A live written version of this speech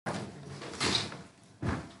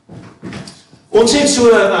Ons het so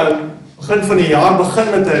begin van die jaar begin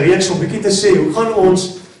met 'n reeks om bietjie te sê, hoe gaan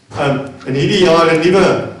ons in hierdie jaar 'n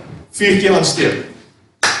nuwe vuurtjie aansteek?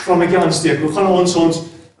 Van 'n bietjie aansteek. Hoe gaan ons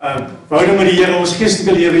verhouding met die Here, ons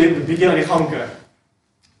geestelike lewe 'n bietjie aan die gang kry?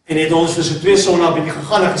 En het ons vir so 2 sondae bietjie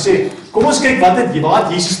gegaan en gesê, kom ons kyk waar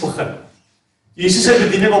het Jesus begin? Jesus het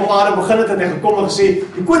bediening op aarde begin het en hy gekom en gesê,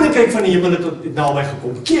 die koninkryk van die hemel het naby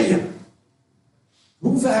gekom. Keer jy?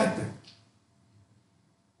 Hoe werk dit?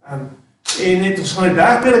 En het ons gaan die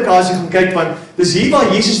bergpredikasie gaan kyk, want dis hier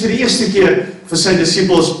waar Jesus vir die eerste keer vir sy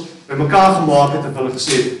disippels bymekaar gemaak het en hulle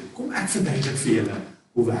gesê, kom ek verduidelik vir julle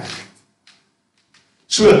hoe werk dit.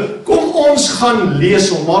 So, kom ons gaan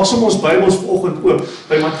lees, maak som ons Bybels vanoggend oop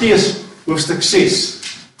by Matteus hoofstuk 6.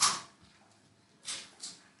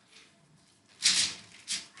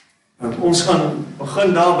 En ons gaan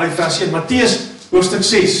begin daar by vers 1, Matteus hoofstuk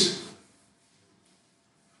 6.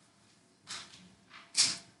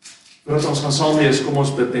 Voordat ons gaan saam lees, kom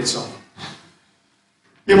ons bid net saam.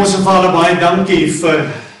 Hemelse Vader, baie dankie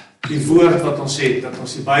vir die woord wat ons het, dat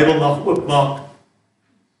ons die Bybel mag oopmaak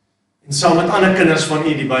en saam met ander kinders van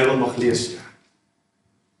U die Bybel mag lees, Here.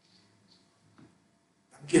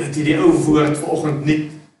 Dankie dat U die ou woord vanoggend nie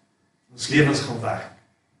in ons lewens gaan werk.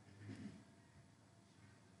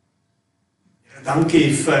 Here,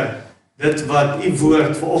 dankie vir dit wat U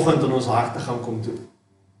woord vanoggend in ons harte gaan kom doen.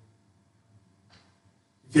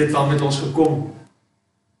 Weet waar met ons gekom.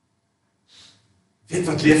 Weet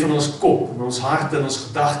wat leef in ons kop, in ons hart, in ons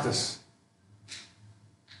gedagtes.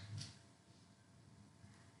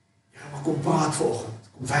 Ja, maar kom praat vanoggend,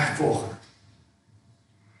 kom werk vanoggend.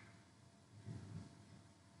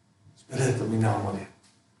 Ons bid dit om die naam alleen.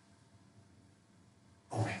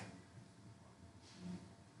 Amen.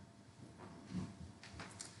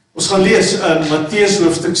 Ons gaan lees Matteus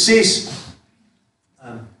hoofstuk 6,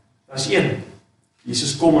 vers 1.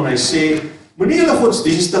 Jesus kom en hy sê, moenie julle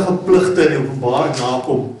godsdienstige pligte in openbaar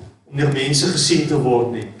nakom om deur mense gesien te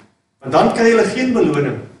word nie, want dan kry julle geen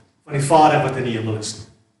beloning van die Vader wat in die hemel is nie.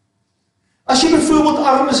 As jy byvoorbeeld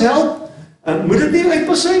armes help, moet dit nie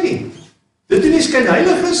uitpasy nie. Dit doen die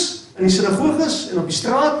skynheiliges in die sinagoges en op die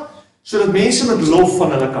straat, sodat mense met lof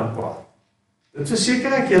van hulle kan praat. Dit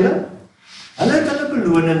verseker ek julle, hulle het hulle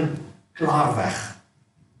beloning klaar weg.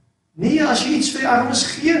 Nee, as jy iets vir die armes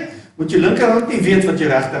gee, moet jy linkerhand nie weet wat jy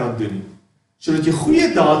regterhand doen nie, sodat jy goeie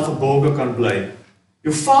daad verborge kan bly.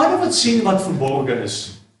 Jou Vader wat sien wat verborge is,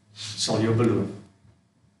 sal jou beloon.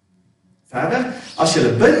 Verder, as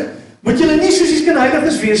jy bid, moet jy nie soos die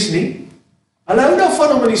skynheiliges wees nie. Hulle hou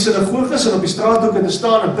daarvan om in die sinagoges en op die straathoeke te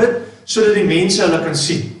staan en bid, sodat die mense hulle kan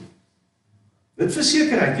sien. Dit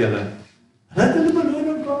verseker ek julle, hulle het hulle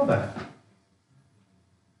beloning klaar weg.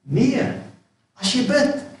 Nee, as jy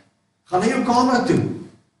bid, gaan na jou kamer toe,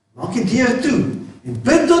 maak jy deur toe, en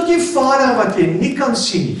bid tot jou Vader wat jy nie kan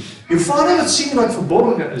sien nie. Jou Vader wat sien wat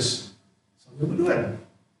verborge is, sal jou beloon.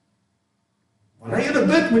 Wanneer jy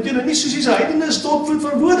bid, moet jy nie soos die heidene stokvoet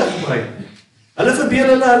van woorde gebruik. Hulle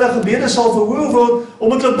verbeel hulle gebede sal verhoor word,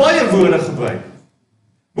 omdat hulle baie woorde gebruik.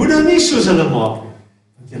 Moet nou nie soos hulle maak nie,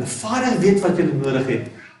 want julle Vader weet wat julle nodig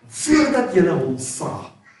het, voordat julle hom vra.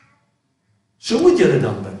 So moet julle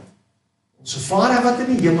dan bid. Onse Vader wat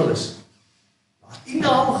in die hemel is, laat U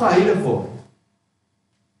naam geheilig word.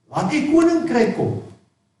 Laat U koninkryk kom.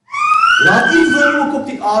 Laat U wil ook op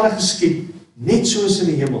die aarde geskied, net soos in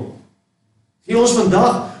die hemel. Gee ons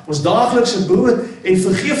vandag ons daaglikse brood en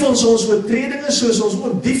vergeef ons oortredinge soos ons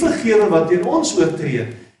ook die vergewe wat teen ons oortree.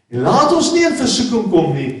 En laat ons nie in versoeking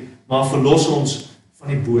kom nie, maar verlos ons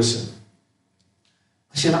van die bose.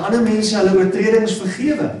 As julle ander mense hulle oortredings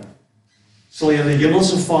vergewe, sal julle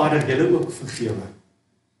hemelse Vader julle ook vergewe.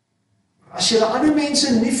 As julle ander mense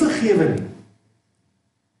nie vergewe nie,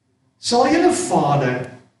 sal julle Vader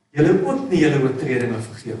julle ook nie julle oortredinge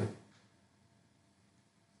vergewe.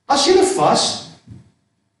 As julle vas,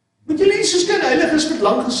 moet julle nie soos skynheiliges met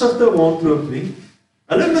lang gesigte rondloop nie.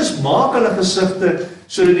 Hulle mismaak hulle gesigte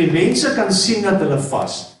sodat die mense kan sien dat hulle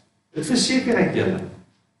vas. Dit verseker ek julle.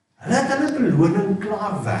 Hulle het hulle beloning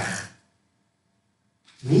klaar weg.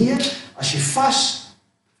 Nee, as jy vas,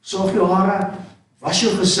 sorg jou hare, was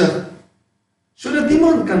jou gesig, sodat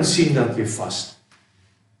niemand kan sien dat jy vas.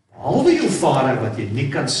 Behalwe jou Vader wat jy nie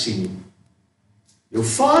kan sien nie. Jou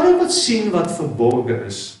Vader wat sien wat verborge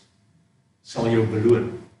is, sal jou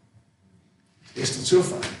beloon. Is dit so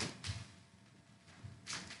ver?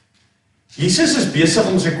 Jesus is besig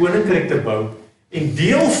om sy koninkryk te bou en om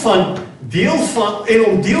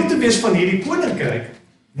deel te wees van hierdie koninkryk,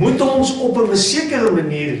 moet ons op 'n sekere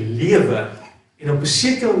manier lewe en op 'n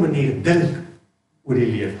sekere manier dink oor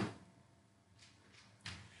die lewe.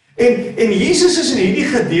 En Jesus is in hierdie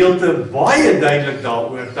gedeelte baie duidelik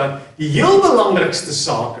daaroor, dat die heel belangrikste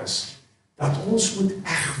saak is, dat ons moet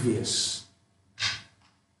eg wees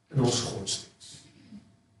in ons godsdienst.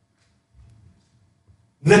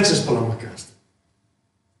 Niks is belangriker as dit.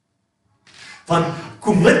 Van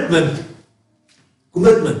commitment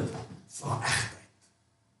vir egtheid.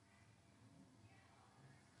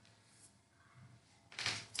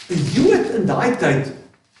 'n Jood in daai tyd,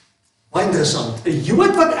 baie interessant, 'n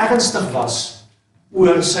Jood wat ernstig was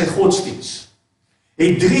oor sy godsdienst,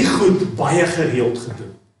 het 3 goed baie gereeld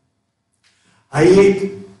gedoen. Hy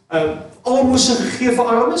het almosse gegee vir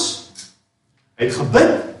armes, hy het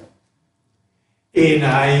gebid, en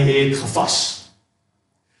hy het gevas.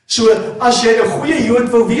 So, as jy 'n goeie Jood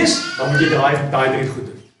wil wees, dan moet jy daai 3 goed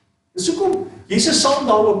doen. Dis hoekom Jesus saam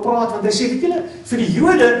daaroor praat, want hy sê, weet julle, vir die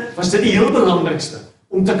Jode was dit die heel belangrikste,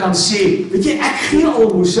 om te kan sê, weet jy, ek gee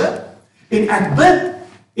almosse, en ek bid,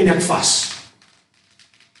 en ek vas.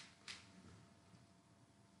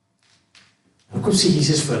 Dan kom sê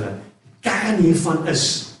Jesus vir hulle, die kern hiervan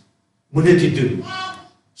is, moet dit nie doen,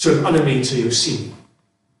 sodat ander mense jou sien.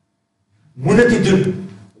 Moet dit nie doen,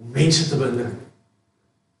 om mense te beïndruk.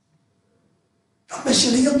 Dan is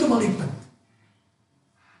jy heeltemal die punt.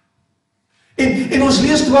 En ons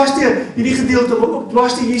lees dwarsteer hierdie gedeelte, maar ook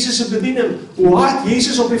dwarsteer Jesus se bediening, hoe hard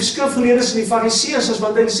Jesus op die skrifgeleerdes en die fariseërs is,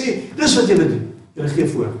 want hy sê, dis wat julle doen, julle gee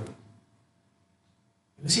voor.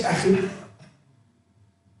 Julle sê eg nie.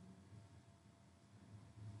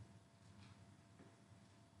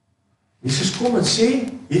 Jesus kom en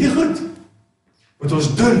sê, hierdie goed, moet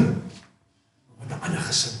ons doen, met 'n ander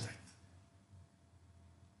gesindheid.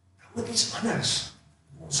 Daar moet iets anders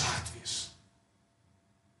in ons hart wees.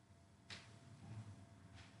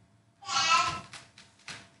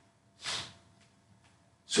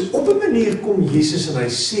 So op 'n manier kom Jesus en hy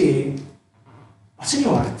sê, wat is in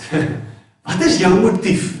jou hart? Wat is jou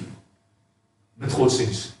motief met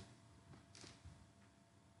godsdienst?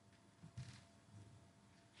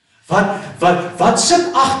 Wat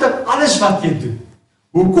sit agter alles wat jy doen?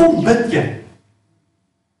 Hoekom bid jy?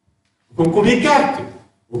 Hoekom kom jy kerk toe?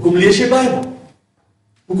 Hoekom lees jy Bybel?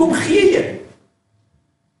 Hoekom gee jy?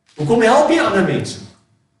 Hoekom help jy ander mense?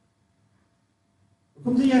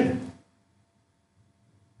 Hoekom doen jy dit?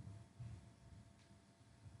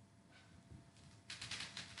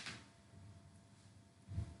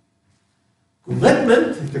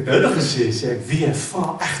 Commitment, het ek nou gesê, sê ek, wie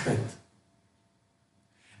vra egtheid.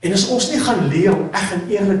 En as ons nie gaan leer om eg en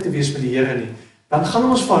eerlik te wees met die Here nie, dan gaan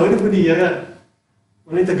ons verhouding met die Here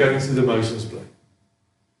maar net 'n going through the motions bly.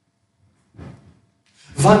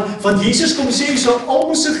 Want Jesus kom sê, jy sal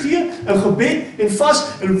almosse gee, 'n gebed en vas,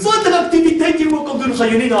 en wat 'n aktiwiteit jy ook al doen, gaan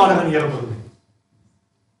jy nie nader aan die Here bring nie.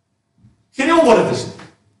 Geen nie om wat dit is nie.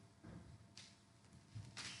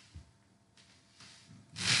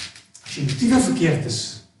 As jy motiewe verkeerd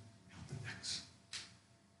is, help dit niks.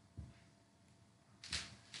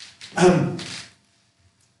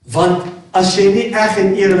 Want as jy nie eg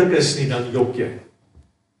en eerlik is nie, dan jok jy.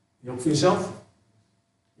 Jok vir jouself,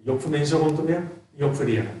 jok vir mense rondom jou, jok vir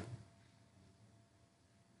die Here.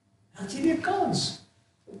 Dan het jy nie 'n kans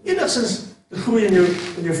om enigstens te groei in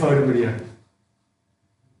jou verhouding met die Here.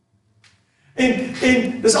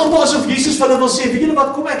 En dis amper asof Jesus vir hulle wil sê, weet julle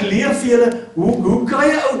wat, kom ek leer vir julle, hoe kry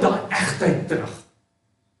jy ou daai egtheid terug?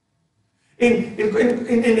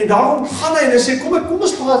 En daarom gaan hy en hy sê, kom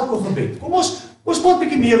ons praat oor gebed. Kom ons praat 'n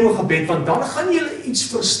bietjie meer oor gebed, want dan gaan julle iets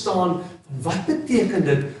verstaan van wat beteken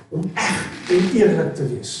dit om eg en eerlik te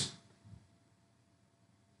wees.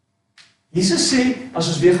 Jesus sê, as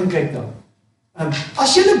ons weer gaan kyk dan,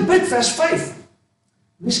 as julle bid, vers 5,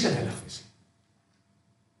 nie skynheilig wees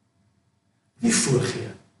nie voorgee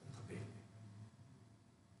in gebed nie.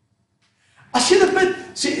 As jy bid,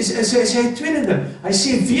 sê hy tweede ding, hy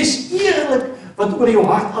sê, wees eerlik wat oor jou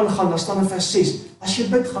hart aangaan, dan staan in vers 6, as jy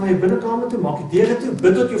bid, gaan na jou binnekamer toe, maak die deure toe,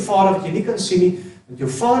 bid tot jou Vader wat jy nie kan sien nie, want jou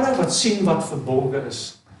Vader wat sien wat verborge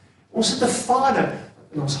is. Ons het 'n Vader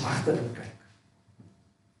wat in ons harte inkyk.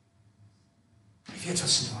 Hy weet wat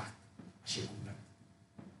is in jou hart, as jy bid.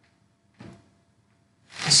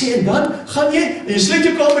 Hy sê, en dan gaan jy, en jy sluit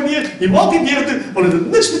jou kamer neer, jy maak die deure toe, want dit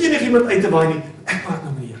het niks met enigiemand uit te waai nie, ek praat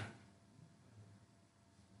nou met die Here.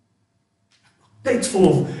 Ek maak tyd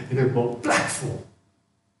vol, en ek maak plek vol.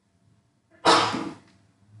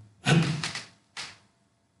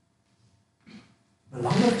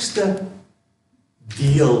 Belangrikste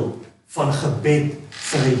deel van gebed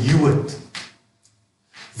vir 'n Jood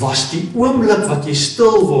was die oomblik wat jy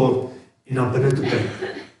stil word en na binne toe kyk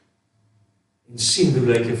en sien hoe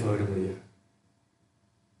lyk jou verhouding met die Here.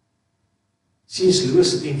 C.S.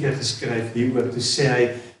 Lewis het een keer geskryf hieroor, toe sê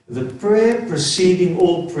hy, The prayer preceding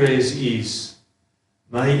all prayers is,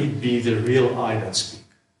 may it be the real I that speak.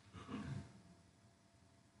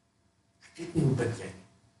 Ek weet nie hoe bid jy nie.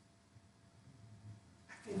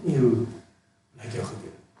 Ek weet nie hoe lyk jou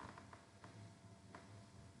gebed.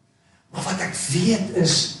 Maar wat ek weet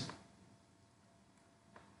is,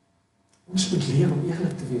 ons moet leer om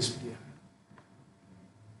eerlik te wees met die Here.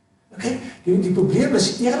 Okay, die probleem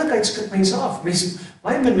is, eerlikheid skrik mense af.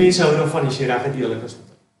 Baie min mense hou daarvan as jy regtig eerlik is met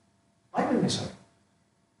hulle. Baie min mense hou.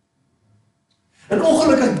 En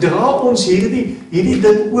ongelukkig dra ons hierdie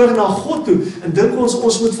ding oor na God toe, en dink ons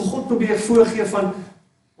moet vir God probeer voorgee van,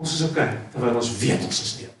 ons is okay, terwyl ons weet ons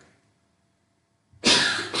is nie okay.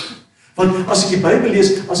 Want as ek die Bybel lees,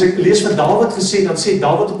 as ek lees wat Dawid gesê, dan sê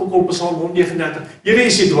Dawid op Psalm 139, Here,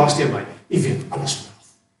 jy sê dwars teen my, jy weet alles van my.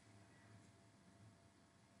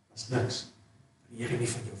 Dat is niks, die Here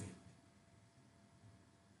nie van jou weet.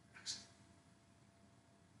 Niks.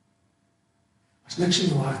 As niks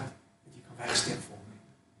in jou hart, dat jy kan wegsteek vir hom.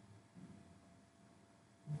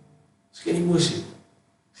 As geen emosie,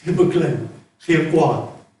 geen beklim, geen kwaad,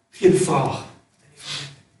 geen vraag.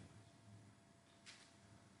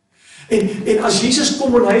 En as Jesus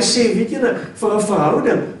kom en hy sê, weet julle, vir 'n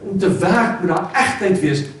verhouding, om te werk, moet daar egtheid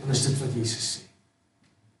wees, dan is dit wat Jesus sê.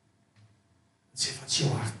 Hy sê, wat is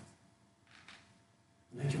jou hart?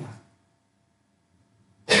 Net jou hart.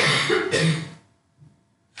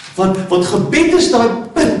 Want gebed is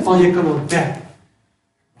daai punt waar jy kan ontdek,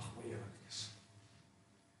 mag my eerlik wees.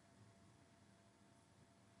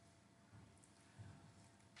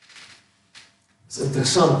 Dit is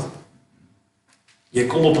interessant. Jy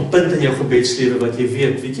kom op 'n punt in jou gebedslewe wat jy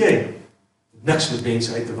weet jy, niks met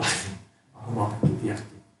mense uit te waai nie. Maar maak ek nie deur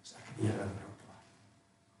nie, as ek die Here inhou klaar.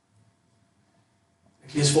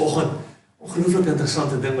 Ek lees vanoggend ongelooflik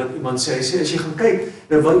interessante ding wat iemand sê. Hy sê, as jy gaan kyk,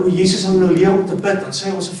 nou hoe Jesus hom nou leer om te bid, dan sê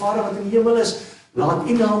hy, ons Vader wat in die hemel is, laat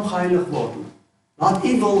U naam geheilig word. Laat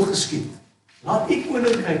U wil geskied. Laat U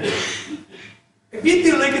koninkryk kom. Ek weet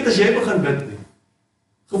nie hoe lyk dit as jy begin bid nie.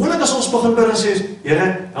 Gewoonlik as ons begin bid, dan sê ons,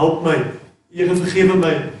 Here, help my. Here, vergewe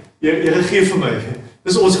my, Here, gee vir my.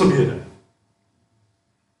 Dis ons gebede.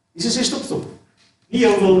 Jesus sê, stop. Nie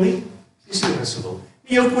jou wil nie, dis die Here se wil.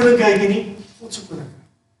 Nie jou koninkryk nie, God se koninkryk.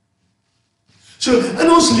 So, in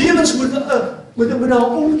ons lewens moet daar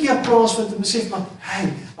 'n omkeer plaasvind en besef, maar,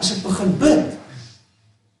 hey, as ek begin bid,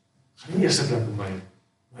 gaan nie eerste plek op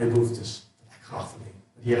my behoeftes, wat ek graag wil hê,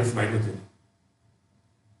 wat die Here vir my moet doen.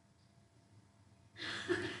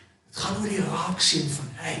 Het gaan oor die raak sien van,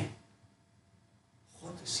 hey,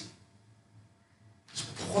 God is hier. Dis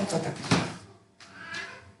met God wat ek doen.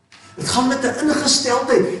 Het gaan met 'n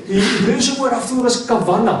ingesteldheid, die Hebreëse woord daarvoor is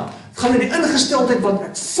kavanna. Het gaan met die ingesteldheid wat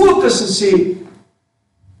ek fokus en sê,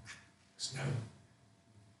 is nou,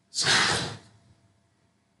 saam met God.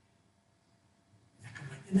 En ek kan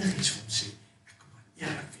my enigiets vir hom sê, ek kan maar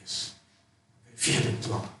eerlik wees. Ek weet dit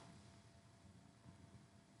klaar.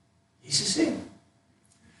 Jesus sê,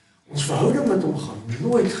 ons verhouding met hom gaan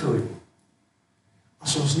nooit groei,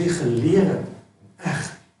 as ons nie geleer het om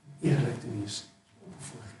echt eerlik te wees.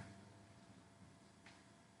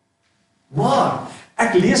 Maar,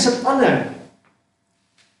 ek lees het ander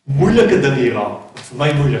moeilike ding hier aan, wat vir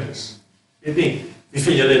my moeilik is. Weet nie, wie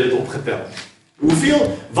van julle het dit opgetel?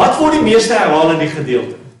 Wat word die meeste herhaal in die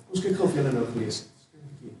gedeelte? Ons kyk gou of julle nou gelees het.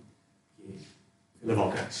 Julle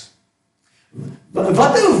wakker is. Wat 'n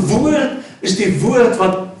woord is die woord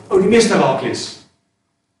wat die meeste raak lees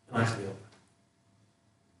in die gedeelte?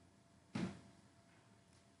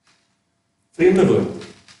 Vreemde woord.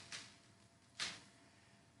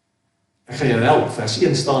 Ek gaan jou help, vers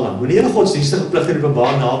 1 staan dan. Moenie julle godsdienstige pligte in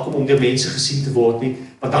openbaar nakom om deur mense gesien te word nie,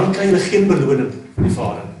 want dan kry julle geen beloning van die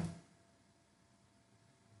Vader.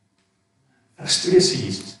 Vers 2 sê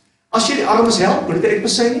Jesus, as jy die armes help, moet dit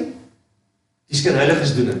uitbesy nie. Die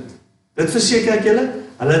skynheiliges doen dit. Dit verseker ek julle,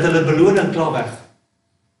 hulle het hulle beloning klaar weg.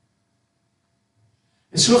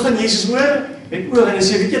 En so gaan Jesus oor en hy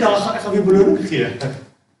sê, weet jy, ek gaan weer beloning gee.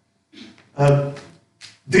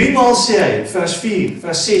 3 maal sê hy, vers 4,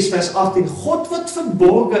 vers 6, vers 18, God wat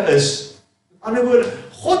verborge is, met ander woorde,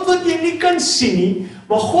 God wat jy nie kan sien nie,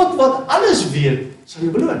 maar God wat alles weet, sal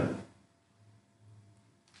jy beloon.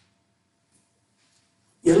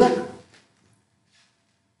 Eerlik,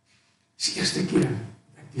 dis die eerste keer,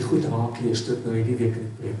 ek die goed raak lees, tot nou die week in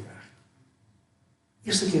die preekberg.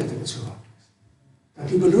 Eerste keer dat ek het so raak lees, dat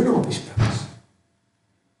die beloning op die spel is.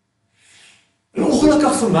 En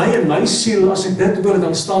ongelukkig vir my en my siel, as ek dit hoor,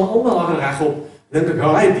 dan staan almal hare regop, dink ek,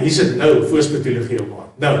 alright, hier sit nou, voorspoedteologie op.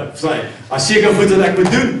 Nou, as seker goed wat ek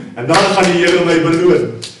moet doen, en dan gaan die Here my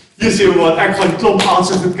beloon. Hier sê wat, ek gaan klomp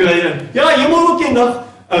aardse goed kry, en ja, jy moet ook eendag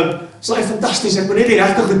Sal hy fantasties, ek moet net die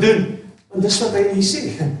regte doen. Want dis wat hy hier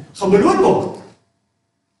sê, gaan beloon word.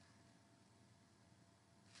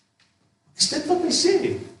 Is dit wat hy sê?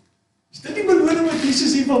 Is dit die beloning wat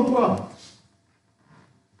Jesus hiervan praat?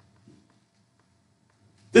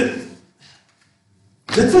 Dit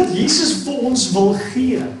wat Jesus vir ons wil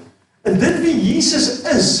gee, en dit wie Jesus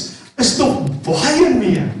is nog baie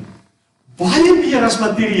meer as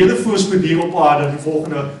materiële voorspoed hier op aarde die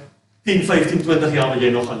volgende 10, 15, 20 jaar wat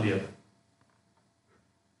jy nog gaan lewe.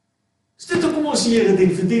 Is dit ook om ons Here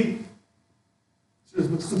dien verdien? So dit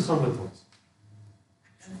moet goed gaan met ons.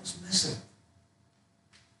 En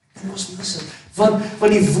ons mis het.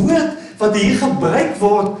 Want die woord wat hier gebruik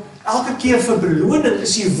word, elke keer vir beloning,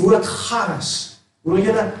 is die woord charis. Hoor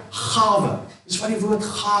julle, gawe. Dis wat die woord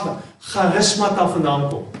gawe, charisma daar vandaan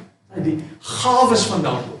kom. Die gawes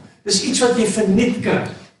vandaan kom. Dis iets wat jy verniet kry.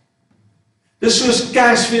 Dis soos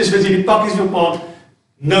Kersfees, wat jy die pakkies wil maak,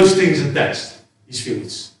 no strings attached. Dis vir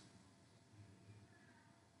iets.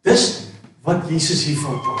 Dis wat Jesus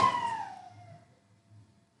hiervan praat.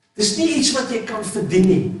 Dis nie iets wat jy kan verdien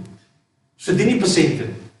nie. Verdien nie persente.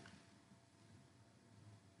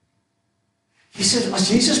 As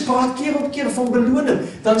Jesus praat keer op keer van beloning,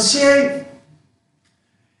 dan sê hy,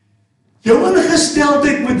 jou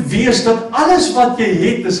ingesteldheid moet wees dat alles wat jy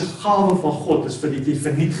het is 'n gawe van God, is wat jy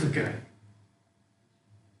verniet gekry.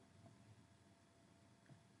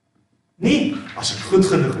 Nie, as ek goed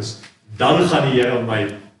genoeg is, dan gaan die Here my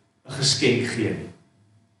 'n geskenk gee nie.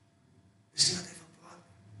 Dis nie wat hy van praat.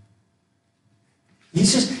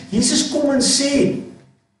 Jesus kom en sê,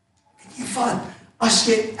 weet jy wat, as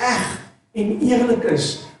jy eg en eerlik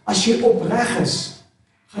is, as jy opreg is,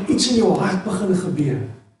 gaan iets in jou hart begin gebeur.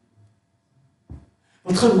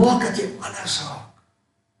 Wat gaan maak dat jy anders raak?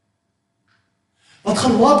 Wat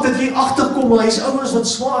gaan maak dat jy agterkom, maar hy's ouens wat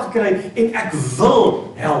swaar kry, en ek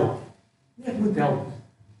wil help. Nie ek moet help,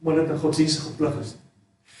 maar dit 'n godsdienstige plig is.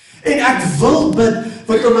 En ek wil bid,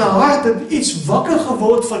 want in my hart het iets wakker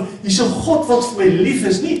geword van, hier's 'n God wat vir my lief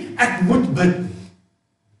is, nie ek moet bid nie.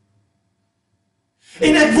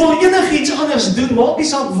 En ek wil enigiets anders doen, maak nie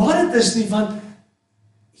saak wat dit is nie, want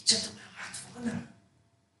iets het in my hart verander.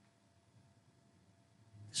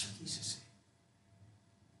 Dis wat Jesus sê.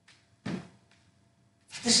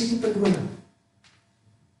 Wat is die beloning?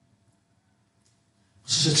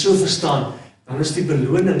 As ons dit so verstaan, dan is die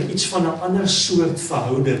beloning iets van 'n ander soort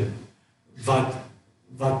verhouding wat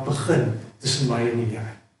begin tussen my en die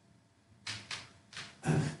Here.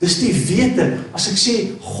 Dis die wete, as ek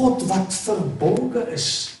sê, God wat verborge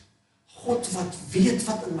is, God wat weet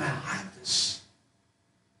wat in my hart is,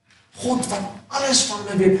 God wat alles van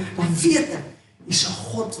my weet, dan weet ek, is 'n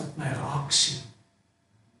God wat my raak sien.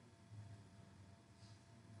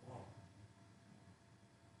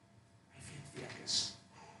 Hy weet wie ek is.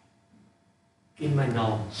 Ken my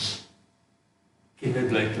naam, ken dit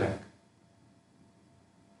blyklik.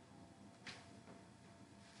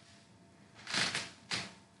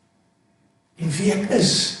 En wie ek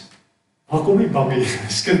is, waar kom die bamie?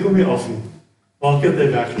 Skink hom nie af nie. Waar kan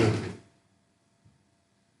hy wegloop?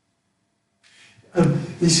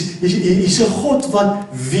 Is 'n God wat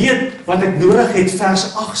weet wat ek nodig het,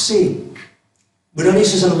 vers 8 sê. Moet dan nie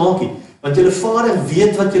soos hulle maak nie, want julle Vader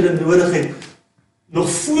weet wat julle nodig het, nog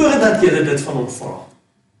voordat julle dit van hom vra.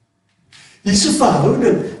 Hier's 'n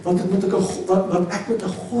verhouding, wat ek met 'n God het, wat weet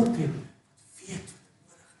wat ek nodig het.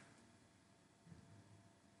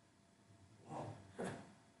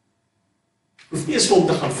 Hoef nie eens vir hom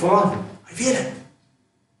te gaan vra nie. Hy weet dit.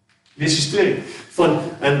 Lees die storie van,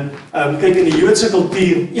 kyk in die Joodse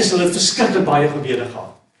kultuur, eers hulle het verskriklik baie gebede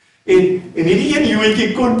gehad. En hierdie een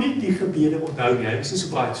Joodjie kon nie die gebede onthou nie. Hy was nie so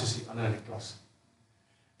baie soos die ander in die klas.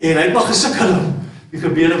 En hy het maar gesukkel om die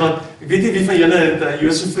gebede, want ek weet nie wie van julle het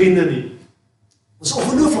Joodse vriende nie. Dit is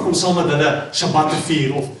ongelooflik om saam met hulle Shabbat te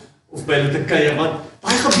vier of by hulle te kuier, want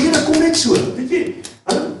daai gebede kom net so, weet jy.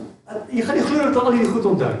 Jy gaan nie glo dat al hierdie goed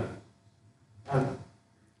onthou.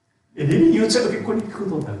 En hierdie Joodse ook kon nie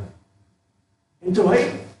goed onthou. En toe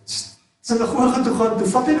hy sinagoge toe gaan, toe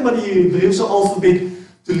vat hy net maar die Hebreëse alfabet,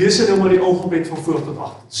 toe lees hy nou maar die alfabet van voor tot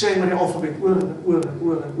 8. Sê hy maar die alfabet oor en oor en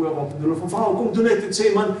oor en oor, wat bedoel van vrou, kom doen dit, en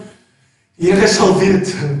sê man, die Here sal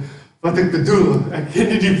weet wat ek bedoel, ek ken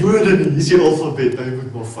nie die woorde nie, hier is die alfabet, hy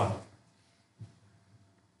moet maar vat.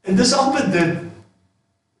 En dis amper dit,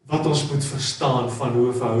 wat ons moet verstaan van hoe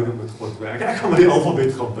 'n verhouding met God werk. Ek gaan maar die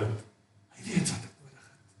alfabet gaan bid. Hy weet wat ek nodig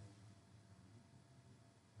het.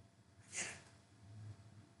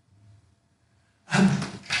 Hy weet het.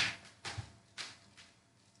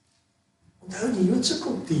 Onthou, die Joodse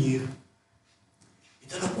kultuur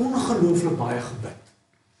het hulle ongelooflik baie gebid.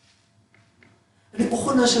 In die oggend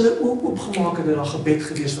Vanoggend as hulle oopgemaak het, daar gebed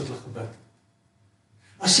gewees wat hulle gebid.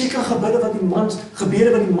 Daar seker gebede wat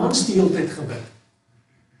die mans die hele tyd gebid.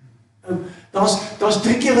 Daar's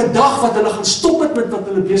 3 keer 'n dag wat hulle gaan stop het met wat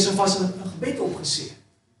hulle besig was en 'n gebed opgesê.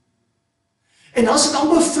 En dan is dit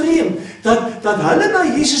amper vreemd dat hulle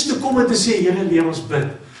na Jesus toe kom en te sê, Here, leer ons bid.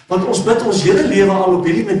 Want ons bid ons hele lewe al op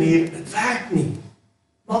hierdie manier, dit werk nie.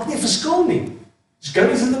 Maak nie 'n verskil nie. It's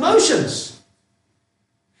going through the motions.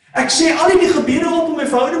 Ek sê al die gebede op om my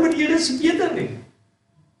verhouding met die Here is beter nie.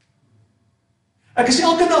 Ek is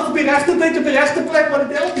elke dag op die regte tyd op die regte plek, maar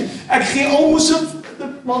dit help nie. Ek gee almos op,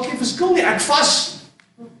 dit maak nie verskil nie. Ek vas.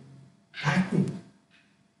 Werk nie.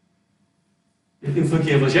 Weet jy hoeveel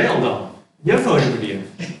keer was jy al daar? Jou verhouding met die Here.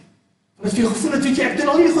 Want as jy gevoel het, weet jy, ek doen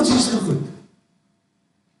al die godsdienstige goed.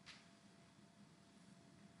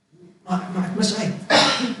 Maar ek mis uit.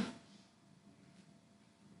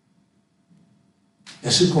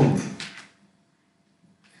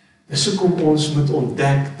 Dis hoekom ons moet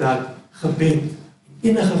ontdek dat gebed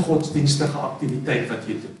enige godsdienstige aktiwiteit wat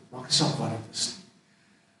jy doen, maak nie saak wat dit is.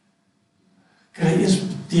 Kry eers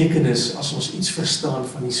betekenis as ons iets verstaan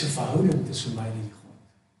van die verhouding tussen my en die God.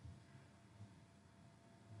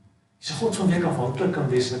 Dis 'n God van wie ek afhanklik kan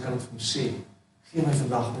wees en ek kan dit vir hom sê, gee my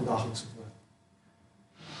vandag my daglikse brood.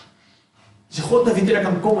 Dis 'n God na wie ek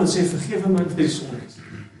kan kom en sê, vergewe my vir die sondes.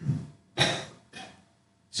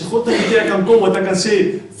 Dis 'n God na wie ek kan kom en ek kan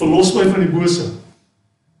sê, verlos my van die bose.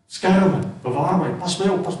 Skerm my, bewaar my, pas my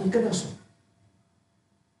op, pas my kinders op.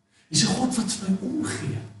 Dis 'n God wat vir my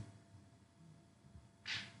omgee.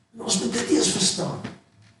 En ons moet dit eers verstaan.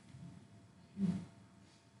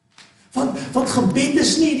 Want gebed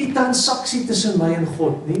is nie die transaksie tussen my en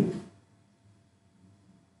God nie.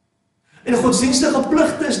 En 'n godsdienstige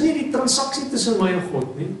pligte is nie die transaksie tussen my en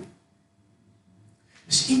God nie.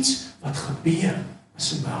 Dis iets wat gebeur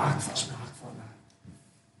as in my hart vas, my hart verander.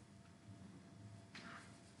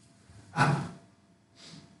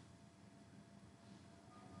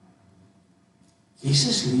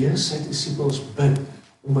 Jesus leer sy disippels bid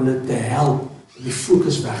om hulle te help om die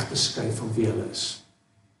fokus weg te skuif van wie hulle is.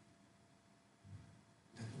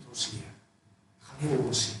 Dit moet ons leer. Het gaan nie oor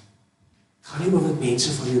ons sien. Het gaan nie oor wat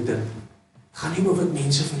mense van jou dink. Het gaan nie oor wat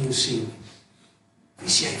mense van jou sê nie. Wie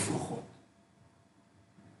is jy voor God?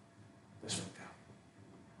 Dis wat tel.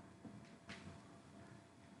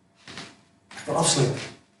 Ek wil afsluit.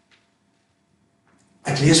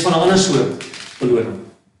 Ek lees van 'n ander soort beloning.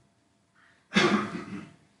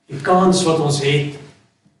 Die kans wat ons het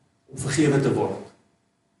om vergewe te word.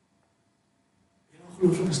 En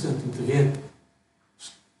ongelooflik is dit om te weet,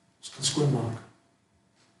 ons kan skoonmaak.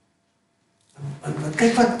 En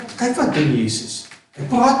kyk wat doen Jesus. Hy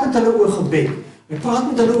praat met hulle oor gebed. Hy praat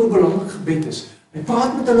met hulle oor belangrik gebed is. Hy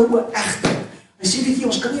praat met hulle oor egtheid. Hy sê, weet jy,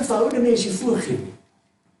 ons kan nie 'n verhouding hê as jy voorgee nie.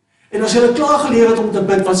 En as hulle klaar geleer het om te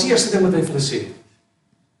bid, wat is die eerste ding wat hy vir hulle sê?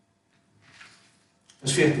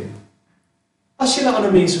 Vers 14. As julle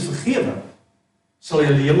ander mense vergewe, sal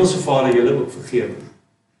julle hemelse Vader julle ook vergewe.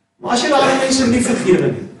 Maar as julle ander mense nie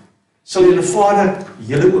vergewe nie, sal julle Vader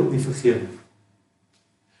julle ook nie vergewe nie.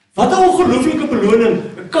 Wat 'n ongelooflike beloning,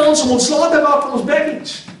 'n kans om ontslae te raak van ons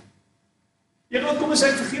baggage. Here, wat kom en sê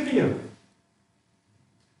ek vergewe jou?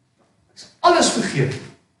 Ek is alles vergewe.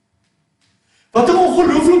 Wat 'n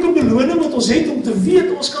ongelooflike beloning wat ons het om te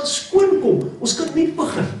weet ons kan skoonkom, ons kan nie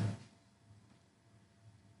begin.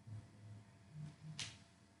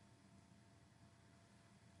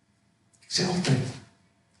 Ek sê altyd,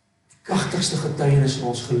 die kragtigste getuienis van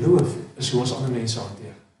ons geloof is hoe ons ander mense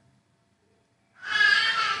hanteer.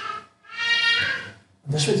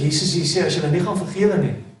 En dis wat Jesus hier sê, as jy nie gaan vergewe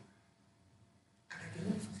nie, kan ek jou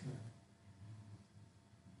nie vergewe.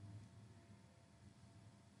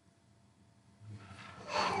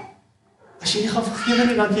 As jy nie gaan vergewe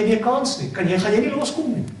nie, dan het jy nie 'n kans nie. Gaan jy nie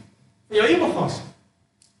loskom nie. Van jou eie bagasie.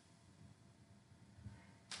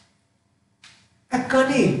 Ek kan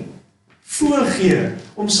nie voorgee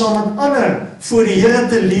om saam met ander voor die Here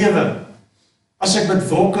te lewe as ek met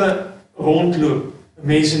wrokke rondloop en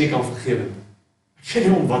mense nie kan vergewe nie. Ek weet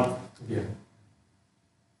nie om wat gebeur.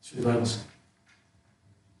 Dis wat die Bybel sê.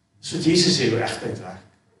 Dis wat Jesus sê hoe egtheid werk.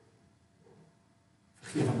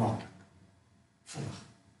 Vergewe maklik. Vinnig.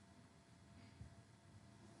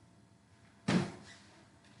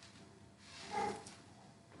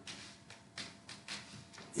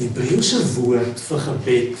 Die Hebreëse woord vir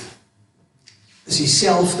gebed is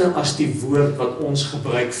dieselfde as die woord wat ons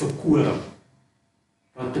gebruik vir koring.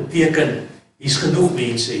 Wat beteken, hier's genoeg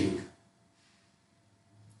mense hier.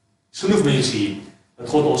 Hier's genoeg mense hier, dat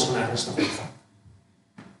God ons gaan ernstig opvang.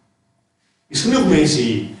 Hier's genoeg mense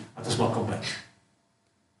hier, dat ons maar kan bid.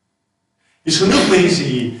 Hier's genoeg mense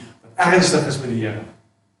hier wat ernstig is met die Here.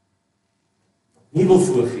 Nie wil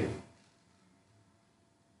voorgee.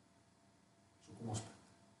 So kom ons bid.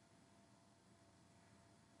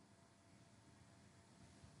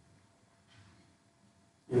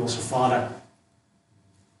 Hemelse Vader,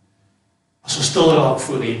 as ons stil raak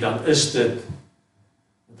voor U, dan is dit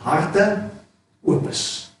met harte oop is.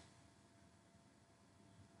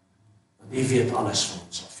 Want U weet alles van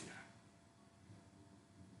ons af, Here.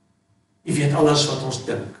 U weet alles wat ons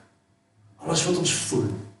dink, alles wat ons voel.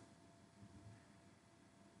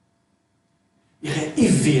 Here,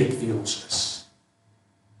 U weet wie ons is.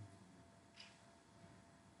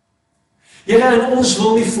 Here, en ons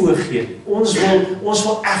wil nie voorgee nie. Ons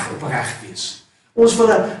wil eg opreg wees. Ons wil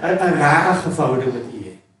 'n regte verhouding met U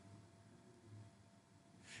hê.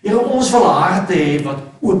 Here, ons wil 'n hart hê wat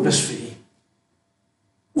oop is vir U.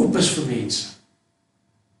 Oop is vir mense.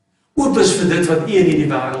 Oop is vir dit wat U in hierdie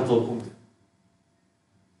wêreld wil kom doen.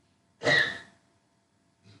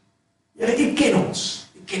 Here, U ken ons.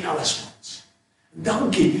 U ken alles van ons. En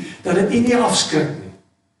dankie dat dit U nie afskrik nie.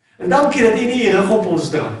 En dankie dat U nie U rug op ons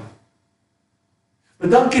draai. Maar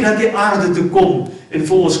dankie dat jy aarde toe kom en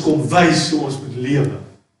vir ons kom wys hoe ons moet lewe.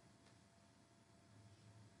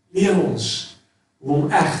 Leer ons hoe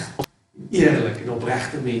om eg, eerlik en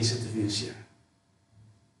opregte mense te wees, Here.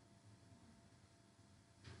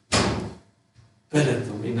 Bid dit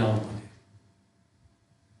om U naam.